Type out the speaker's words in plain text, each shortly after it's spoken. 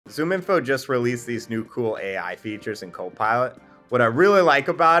ZoomInfo just released these new cool AI features in Copilot. What I really like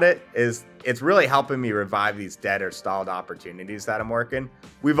about it is it's really helping me revive these dead or stalled opportunities that I'm working.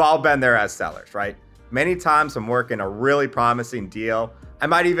 We've all been there as sellers, right? Many times I'm working a really promising deal. I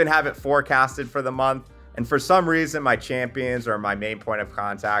might even have it forecasted for the month. And for some reason, my champions or my main point of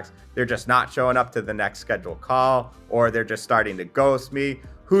contacts, they're just not showing up to the next scheduled call, or they're just starting to ghost me.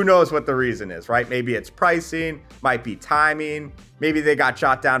 Who knows what the reason is, right? Maybe it's pricing, might be timing. Maybe they got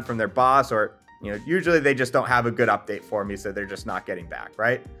shot down from their boss, or usually they just don't have a good update for me, so they're just not getting back,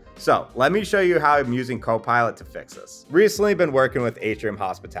 right? So let me show you how I'm using Copilot to fix this. Recently been working with Atrium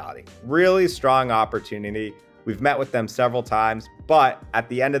Hospitality. Really strong opportunity. We've met with them several times, but at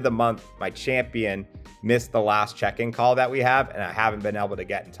the end of the month, my champion missed the last check-in call that we have, and I haven't been able to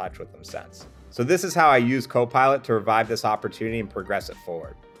get in touch with them since. So this is how I use Copilot to revive this opportunity and progress it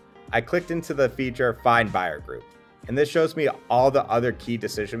forward. I clicked into the feature Find Buyer Group, and this shows me all the other key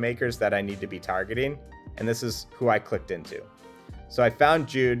decision makers that I need to be targeting, and this is who I clicked into. So I found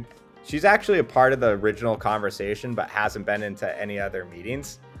Jude. She's actually a part of the original conversation, but hasn't been into any other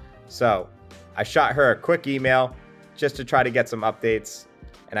meetings. So I shot her a quick email just to try to get some updates,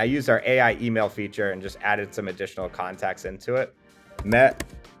 and I used our AI email feature and just added some additional context into it. Met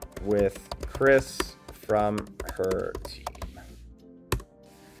with Chris from her team.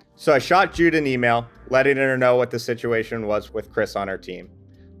 So I shot Jude an email, letting her know what the situation was with Chris on her team.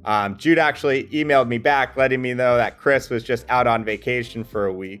 Jude actually emailed me back, letting me know that Chris was just out on vacation for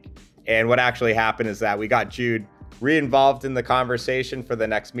a week. And what actually happened is that we got Jude re-involved in the conversation for the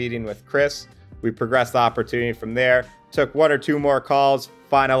next meeting with Chris. We progressed the opportunity from there, took 1 or 2 more calls,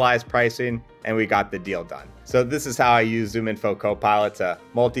 finalized pricing, and we got the deal done. So this is how I use ZoomInfo Copilot to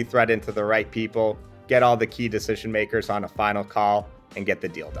multi-thread into the right people, get all the key decision makers on a final call, and get the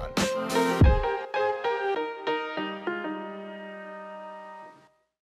deal done.